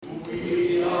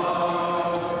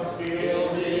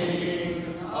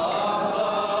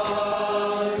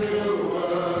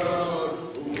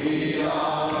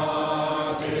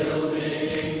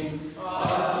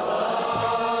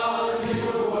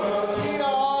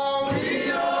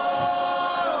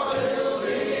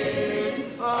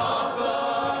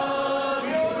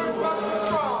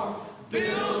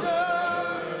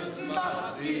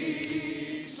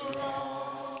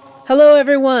Hello,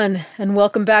 everyone, and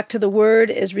welcome back to The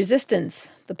Word is Resistance,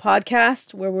 the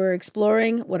podcast where we're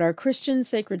exploring what our Christian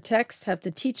sacred texts have to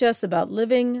teach us about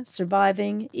living,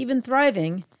 surviving, even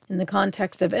thriving in the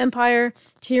context of empire,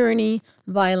 tyranny,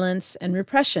 violence, and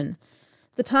repression,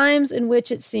 the times in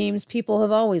which it seems people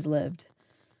have always lived.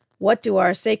 What do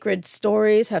our sacred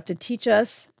stories have to teach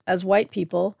us as white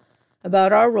people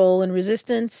about our role in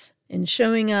resistance, in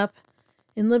showing up,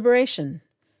 in liberation?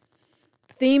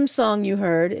 The theme song you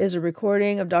heard is a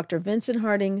recording of Dr. Vincent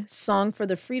Harding's Song for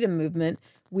the Freedom Movement,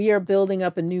 We Are Building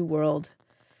Up a New World.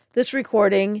 This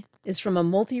recording is from a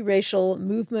multiracial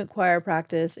movement choir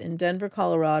practice in Denver,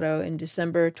 Colorado in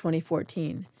December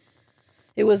 2014.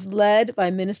 It was led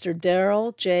by Minister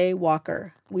Darrell J.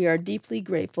 Walker. We are deeply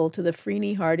grateful to the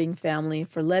Freeney Harding family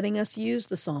for letting us use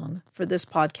the song for this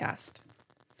podcast.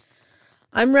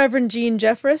 I'm Reverend Jean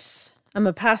Jeffress. I'm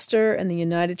a pastor in the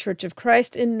United Church of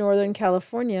Christ in Northern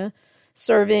California,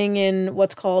 serving in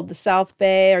what's called the South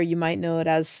Bay, or you might know it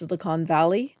as Silicon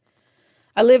Valley.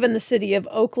 I live in the city of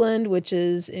Oakland, which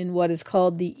is in what is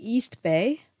called the East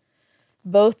Bay.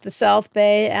 Both the South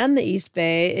Bay and the East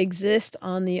Bay exist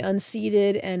on the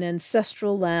unceded and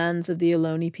ancestral lands of the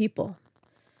Ohlone people.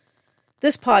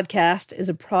 This podcast is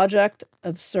a project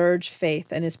of Surge Faith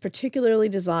and is particularly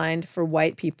designed for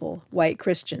white people, white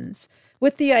Christians,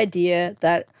 with the idea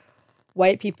that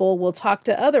white people will talk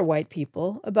to other white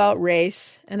people about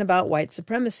race and about white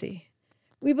supremacy.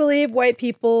 We believe white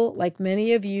people, like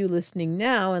many of you listening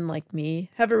now and like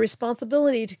me, have a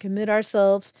responsibility to commit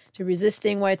ourselves to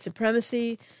resisting white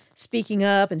supremacy, speaking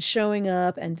up and showing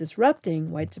up and disrupting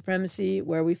white supremacy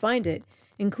where we find it,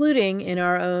 including in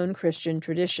our own Christian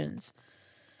traditions.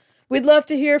 We'd love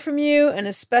to hear from you, and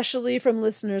especially from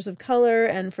listeners of color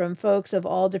and from folks of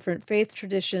all different faith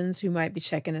traditions who might be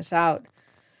checking us out.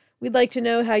 We'd like to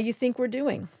know how you think we're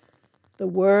doing. The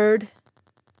word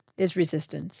is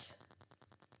resistance.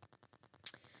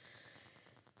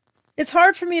 It's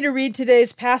hard for me to read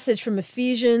today's passage from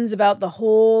Ephesians about the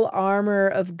whole armor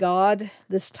of God,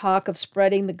 this talk of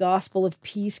spreading the gospel of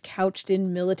peace couched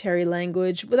in military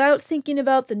language, without thinking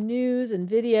about the news and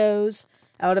videos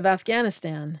out of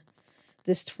Afghanistan.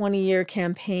 This 20-year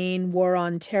campaign, war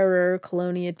on terror,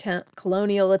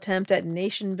 colonial attempt at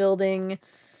nation building,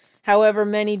 however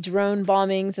many drone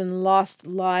bombings and lost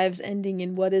lives ending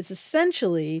in what is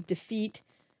essentially defeat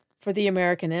for the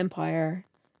American empire,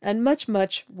 and much,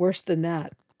 much worse than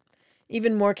that.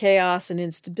 Even more chaos and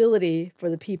instability for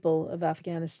the people of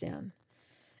Afghanistan.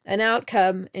 An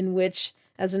outcome in which,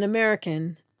 as an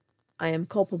American, I am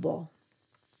culpable.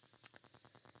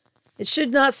 It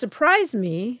should not surprise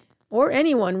me, or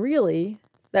anyone really,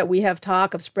 that we have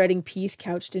talk of spreading peace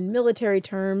couched in military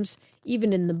terms,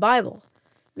 even in the Bible,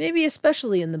 maybe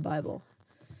especially in the Bible.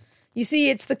 You see,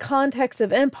 it's the context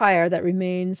of empire that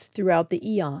remains throughout the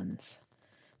eons.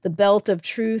 The belt of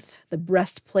truth, the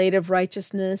breastplate of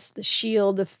righteousness, the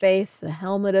shield of faith, the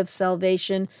helmet of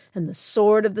salvation, and the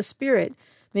sword of the Spirit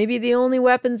may be the only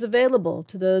weapons available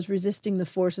to those resisting the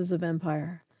forces of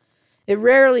empire. It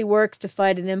rarely works to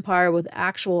fight an empire with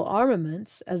actual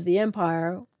armaments, as the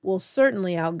empire will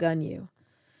certainly outgun you.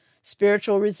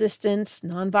 Spiritual resistance,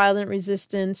 nonviolent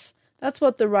resistance, that's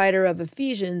what the writer of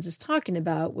Ephesians is talking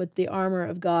about with the armor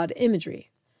of God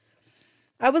imagery.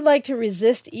 I would like to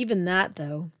resist even that,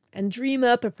 though, and dream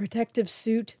up a protective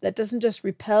suit that doesn't just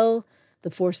repel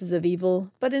the forces of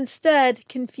evil, but instead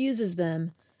confuses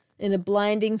them in a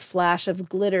blinding flash of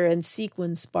glitter and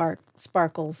sequin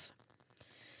sparkles.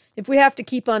 If we have to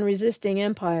keep on resisting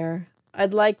empire,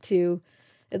 I'd like to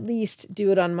at least do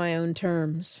it on my own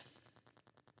terms.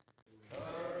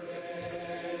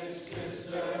 Courage,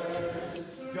 sisters,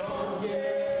 don't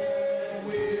get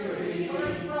weary.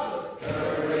 Courage,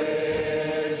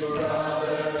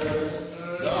 brothers,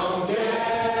 don't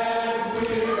get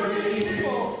weary.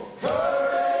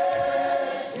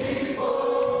 Courage,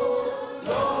 people,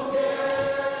 don't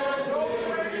get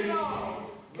weary.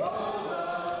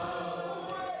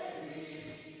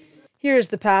 Here's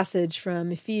the passage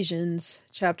from Ephesians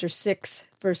chapter 6,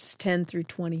 verses 10 through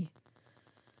 20.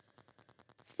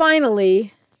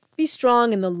 Finally, be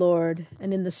strong in the Lord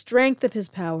and in the strength of his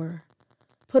power.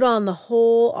 Put on the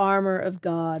whole armor of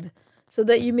God, so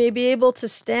that you may be able to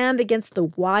stand against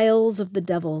the wiles of the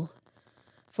devil.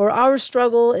 For our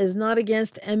struggle is not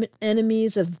against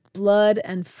enemies of blood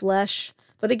and flesh,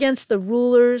 but against the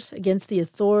rulers, against the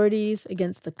authorities,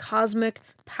 against the cosmic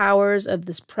powers of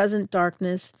this present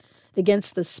darkness,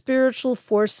 against the spiritual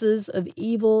forces of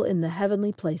evil in the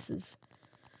heavenly places.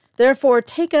 Therefore,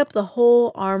 take up the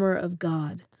whole armor of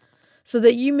God, so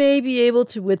that you may be able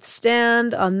to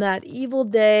withstand on that evil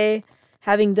day,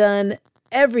 having done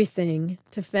everything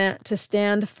to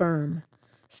stand firm.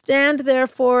 Stand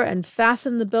therefore and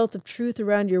fasten the belt of truth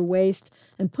around your waist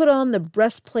and put on the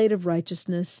breastplate of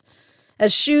righteousness.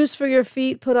 As shoes for your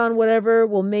feet, put on whatever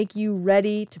will make you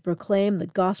ready to proclaim the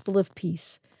gospel of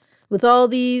peace. With all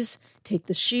these, take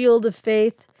the shield of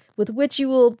faith, with which you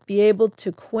will be able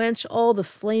to quench all the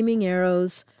flaming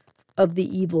arrows of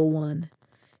the evil one.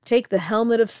 Take the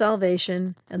helmet of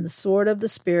salvation and the sword of the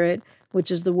Spirit,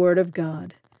 which is the word of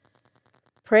God.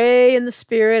 Pray in the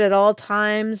Spirit at all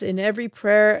times, in every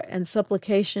prayer and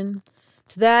supplication.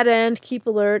 To that end, keep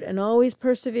alert and always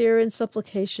persevere in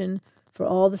supplication for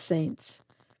all the saints.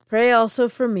 Pray also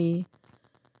for me,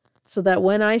 so that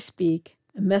when I speak,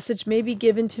 a message may be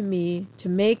given to me to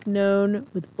make known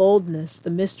with boldness the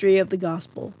mystery of the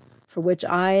gospel, for which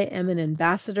I am an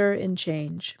ambassador in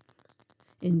chains.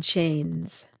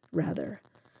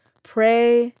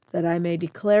 Pray that I may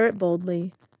declare it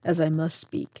boldly as I must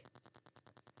speak.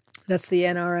 That's the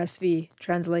NRSV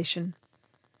translation.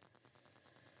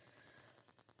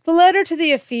 The letter to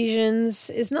the Ephesians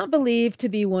is not believed to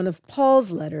be one of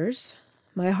Paul's letters.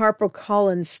 My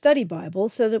HarperCollins Study Bible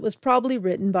says it was probably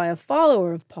written by a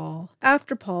follower of Paul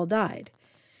after Paul died.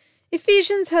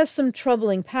 Ephesians has some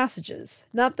troubling passages.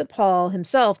 Not that Paul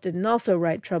himself didn't also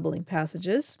write troubling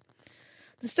passages.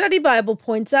 The Study Bible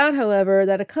points out, however,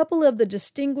 that a couple of the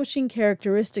distinguishing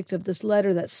characteristics of this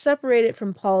letter that separate it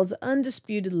from Paul's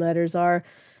undisputed letters are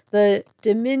the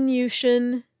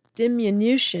diminution,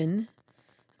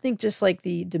 I think just like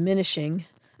the diminishing,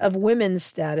 of women's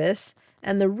status,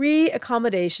 and the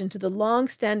re-accommodation to the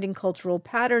long-standing cultural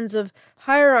patterns of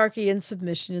hierarchy and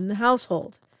submission in the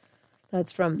household.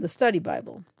 That's from the Study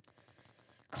Bible.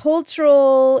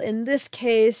 Cultural, in this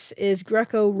case, is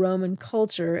Greco-Roman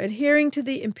culture, adhering to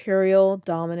the imperial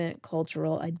dominant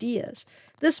cultural ideas.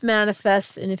 This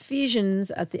manifests in Ephesians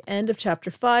at the end of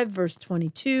chapter 5, verse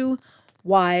 22.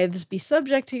 Wives, be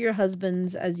subject to your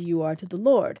husbands as you are to the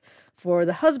Lord. For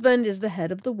the husband is the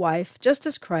head of the wife, just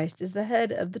as Christ is the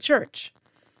head of the church.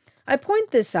 I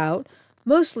point this out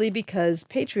mostly because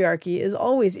patriarchy is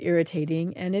always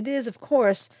irritating, and it is, of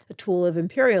course, a tool of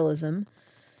imperialism.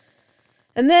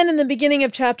 And then in the beginning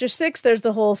of chapter 6, there's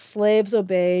the whole slaves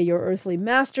obey your earthly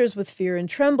masters with fear and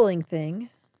trembling thing.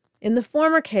 In the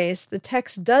former case, the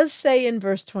text does say in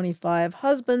verse 25,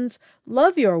 husbands,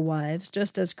 love your wives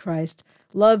just as Christ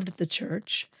loved the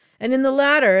church. And in the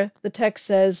latter, the text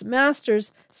says,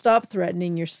 masters, stop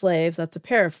threatening your slaves. That's a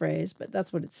paraphrase, but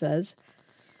that's what it says.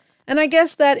 And I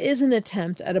guess that is an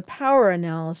attempt at a power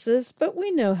analysis, but we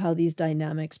know how these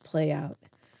dynamics play out.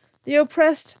 The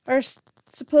oppressed are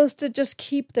supposed to just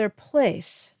keep their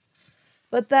place.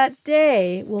 But that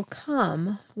day will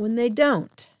come when they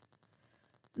don't.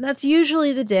 And that's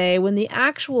usually the day when the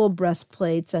actual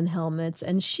breastplates and helmets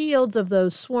and shields of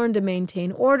those sworn to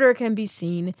maintain order can be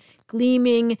seen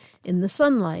gleaming in the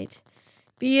sunlight.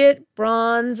 Be it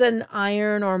bronze and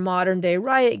iron or modern-day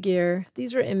riot gear,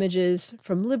 these are images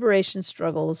from liberation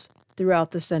struggles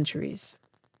throughout the centuries.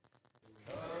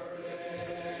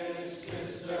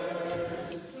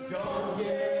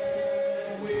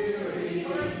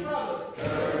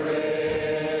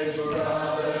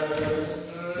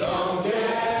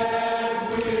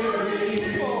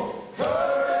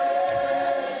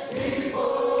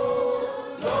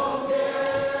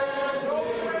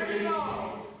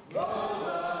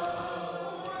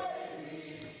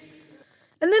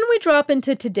 And then we drop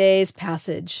into today's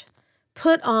passage.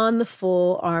 Put on the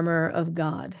full armor of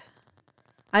God.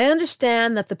 I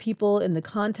understand that the people in the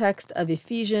context of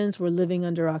Ephesians were living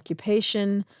under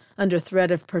occupation, under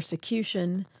threat of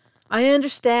persecution. I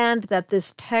understand that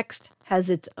this text has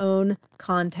its own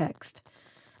context.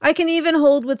 I can even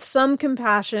hold with some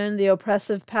compassion the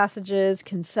oppressive passages,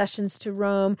 concessions to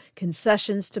Rome,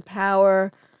 concessions to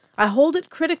power. I hold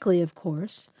it critically, of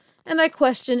course. And I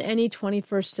question any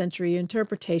 21st century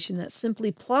interpretation that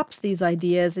simply plops these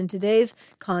ideas in today's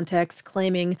context,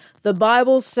 claiming the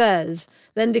Bible says,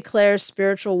 then declares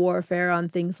spiritual warfare on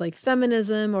things like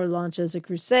feminism or launches a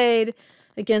crusade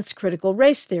against critical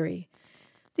race theory.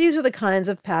 These are the kinds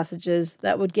of passages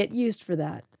that would get used for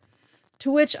that.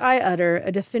 To which I utter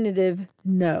a definitive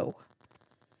no.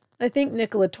 I think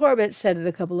Nicola Torbett said it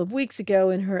a couple of weeks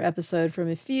ago in her episode from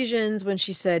Ephesians when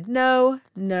she said no,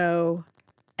 no,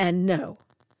 and no.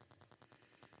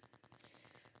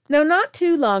 Now, not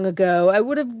too long ago, I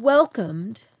would have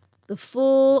welcomed the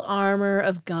full armor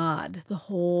of God, the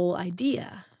whole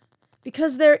idea,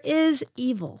 because there is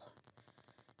evil.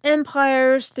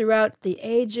 Empires throughout the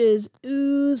ages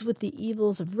ooze with the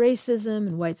evils of racism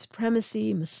and white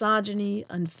supremacy, misogyny,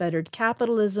 unfettered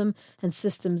capitalism, and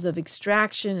systems of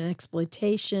extraction and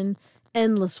exploitation,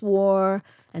 endless war,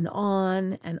 and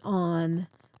on,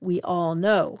 we all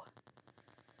know.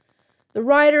 The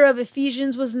writer of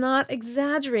Ephesians was not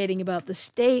exaggerating about the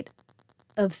state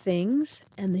of things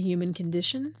and the human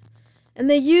condition, and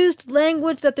they used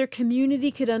language that their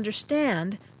community could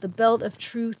understand: the belt of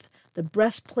truth, the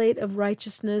breastplate of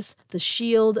righteousness, the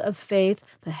shield of faith,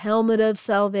 the helmet of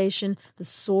salvation, the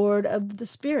sword of the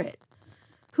Spirit.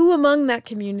 Who among that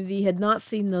community had not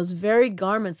seen those very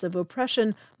garments of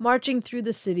oppression marching through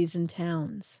the cities and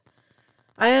towns?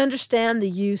 I understand the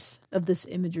use of this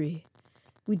imagery.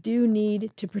 We do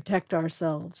need to protect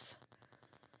ourselves.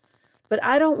 But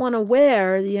I don't want to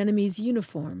wear the enemy's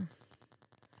uniform.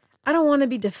 I don't want to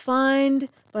be defined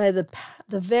by the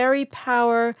very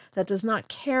power that does not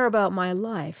care about my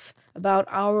life, about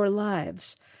our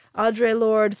lives. Audre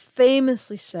Lorde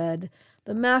famously said,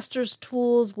 "The master's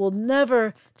tools will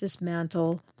never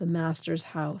dismantle the master's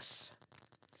house."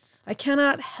 I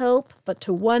cannot help but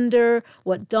to wonder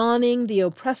what donning the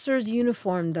oppressor's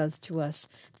uniform does to us,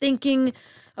 thinking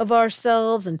of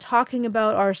ourselves and talking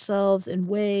about ourselves in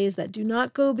ways that do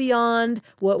not go beyond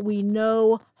what we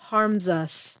know harms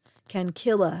us, can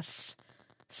kill us.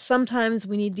 Sometimes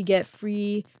we need to get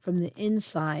free from the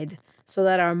inside so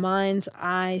that our mind's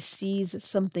eye sees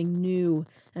something new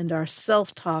and our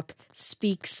self-talk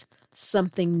speaks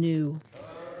something new.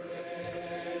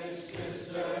 Courage,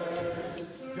 sisters,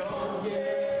 don't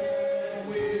get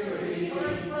weary.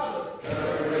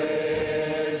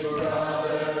 Courage,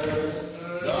 brothers,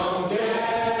 don't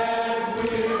get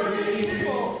weary.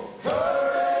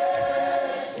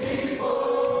 Courage,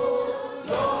 people,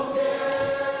 don't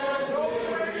get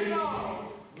weary.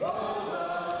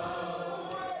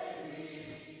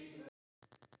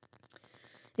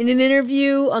 In an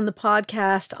interview on the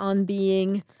podcast On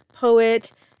Being,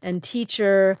 poet and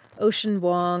teacher Ocean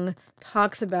Vuong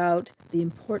talks about the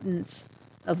importance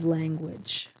of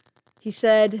language. He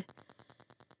said,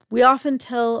 "We often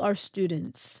tell our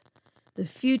students, the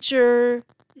future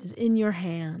is in your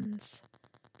hands.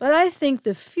 But I think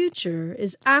the future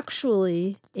is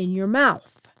actually in your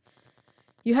mouth.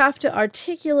 You have to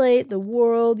articulate the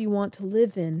world you want to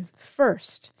live in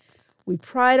first. We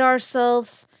pride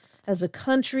ourselves as a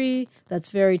country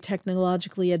that's very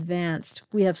technologically advanced.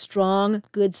 We have strong,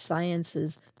 good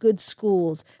sciences, good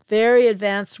schools, very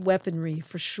advanced weaponry,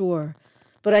 for sure.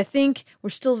 But I think we're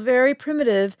still very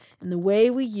primitive in the way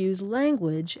we use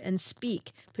language and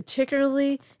speak,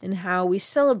 particularly in how we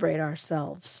celebrate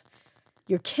ourselves.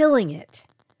 You're killing it,"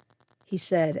 he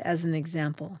said as an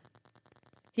example.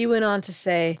 He went on to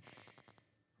say,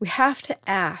 "We have to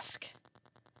ask.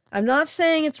 I'm not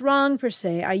saying it's wrong per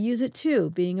se. I use it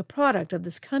too, being a product of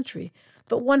this country.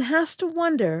 But one has to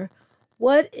wonder,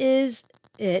 what is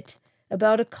it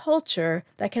about a culture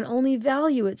that can only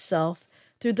value itself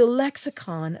through the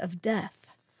lexicon of death?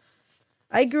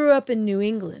 I grew up in New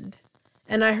England,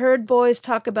 and I heard boys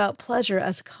talk about pleasure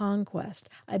as conquest.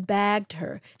 I bagged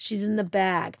her. She's in the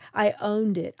bag. I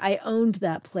owned it. I owned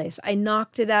that place. I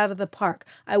knocked it out of the park.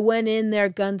 I went in there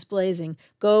guns blazing.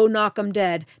 Go knock 'em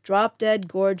dead. Drop dead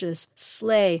gorgeous.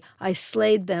 Slay. I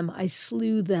slayed them. I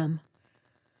slew them."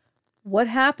 What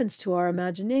happens to our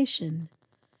imagination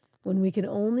when we can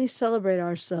only celebrate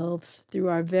ourselves through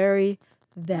our very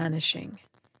vanishing?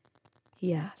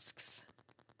 He asks.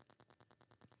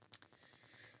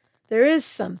 There is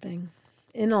something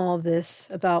in all this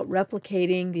about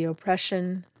replicating the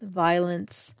oppression, the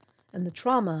violence, and the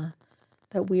trauma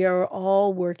that we are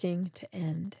all working to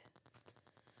end.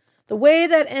 The way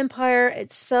that empire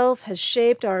itself has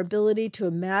shaped our ability to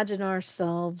imagine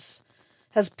ourselves,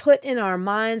 has put in our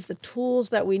minds the tools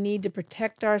that we need to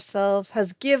protect ourselves,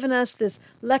 has given us this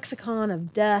lexicon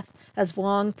of death, as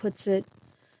Vuong puts it,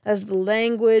 as the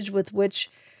language with which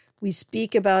we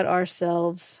speak about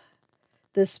ourselves.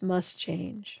 This must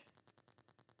change,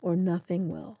 or nothing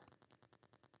will.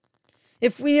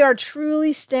 If we are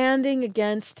truly standing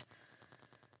against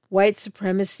white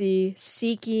supremacy,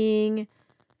 seeking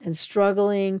and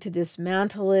struggling to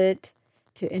dismantle it,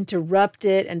 to interrupt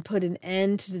it, and put an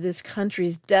end to this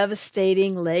country's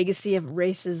devastating legacy of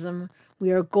racism,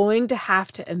 we are going to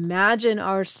have to imagine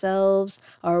ourselves,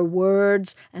 our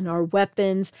words, and our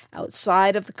weapons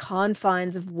outside of the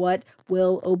confines of what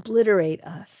will obliterate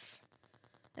us.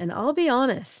 And I'll be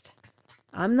honest,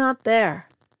 I'm not there.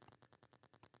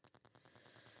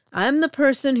 I'm the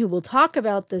person who will talk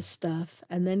about this stuff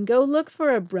and then go look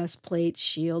for a breastplate,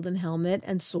 shield, and helmet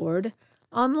and sword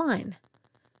online.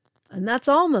 And that's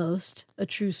almost a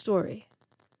true story.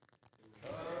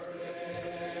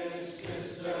 Courage,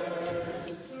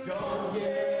 sisters, don't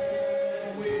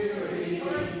get weary.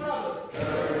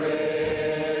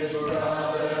 Courage,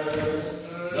 brothers,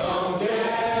 don't get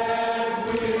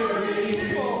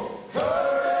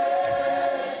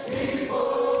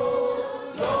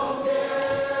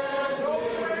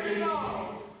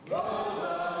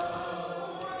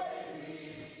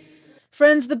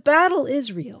Friends, the battle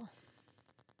is real.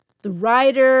 The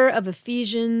writer of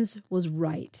Ephesians was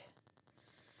right.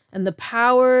 And the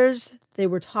powers they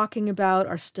were talking about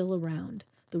are still around.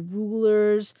 The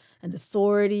rulers and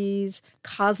authorities,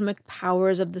 cosmic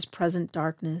powers of this present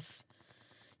darkness.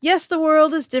 Yes, the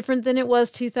world is different than it was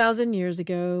 2,000 years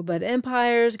ago, but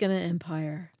empire's gonna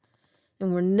empire.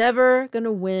 And we're never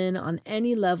gonna win on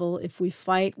any level if we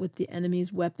fight with the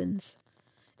enemy's weapons.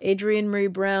 Adrienne Marie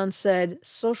Brown said,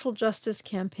 social justice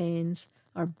campaigns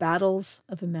are battles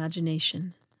of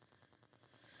imagination.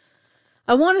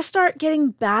 I want to start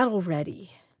getting battle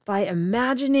ready by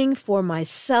imagining for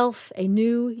myself a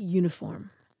new uniform.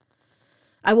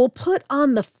 I will put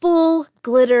on the full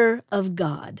glitter of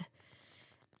God.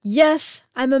 Yes,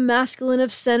 I'm a masculine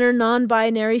of center,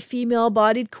 non-binary,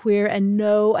 female-bodied queer, and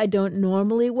no, I don't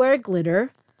normally wear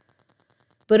glitter.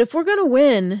 But if we're going to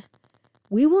win,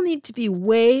 we will need to be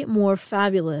way more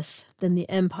fabulous than the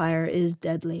empire is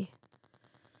deadly.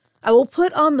 I will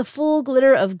put on the full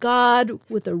glitter of God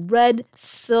with a red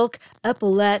silk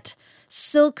epaulette,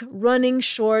 silk running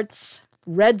shorts,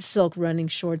 red silk running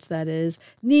shorts, that is,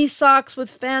 knee socks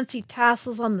with fancy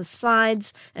tassels on the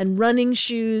sides, and running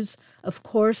shoes. Of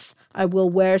course, I will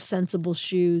wear sensible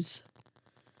shoes.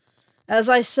 As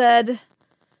I said,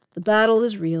 the battle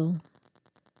is real,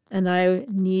 and I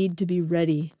need to be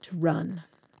ready to run.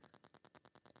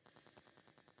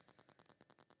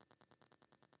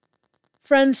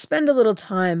 Friends, spend a little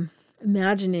time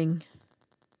imagining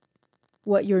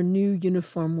what your new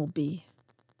uniform will be.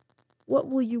 What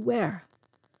will you wear?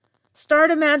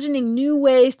 Start imagining new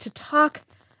ways to talk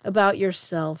about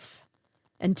yourself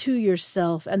and to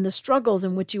yourself and the struggles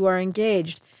in which you are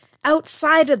engaged,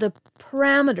 outside of the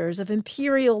parameters of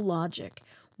imperial logic,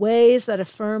 ways that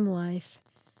affirm life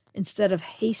instead of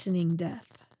hastening death.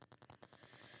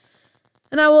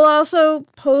 And I will also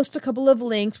post a couple of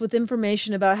links with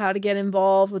information about how to get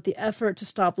involved with the effort to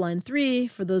stop Line 3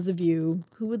 for those of you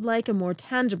who would like a more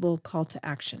tangible call to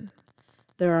action.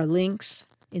 There are links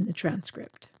in the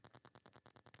transcript.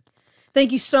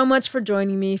 Thank you so much for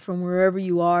joining me from wherever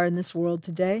you are in this world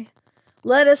today.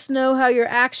 Let us know how your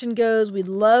action goes. We'd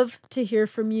love to hear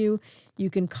from you. You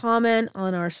can comment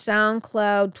on our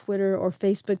SoundCloud, Twitter, or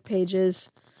Facebook pages.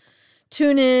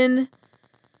 Tune in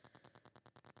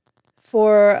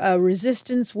for a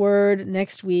resistance word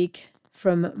next week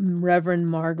from Reverend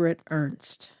Margaret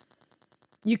Ernst.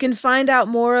 You can find out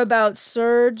more about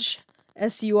Surge,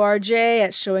 S-U-R-J,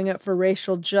 at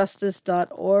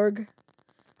showingupforracialjustice.org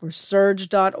or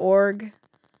surge.org.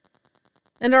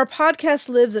 And our podcast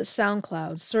lives at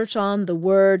SoundCloud. Search on The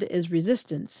Word is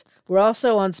Resistance. We're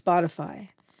also on Spotify.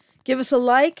 Give us a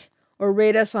like or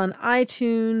rate us on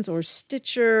iTunes or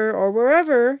Stitcher or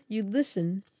wherever you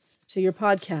listen to your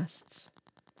podcasts.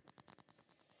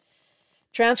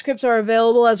 Transcripts are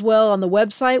available as well on the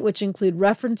website, which include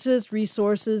references,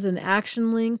 resources, and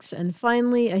action links. And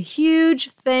finally, a huge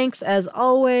thanks, as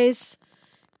always,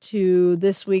 to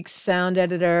this week's sound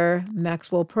editor,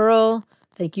 Maxwell Pearl.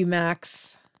 Thank you,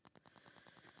 Max.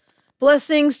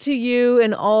 Blessings to you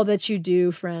in all that you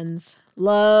do, friends.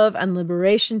 Love and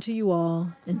liberation to you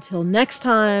all. Until next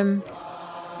time,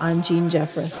 I'm Jean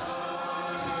Jeffress.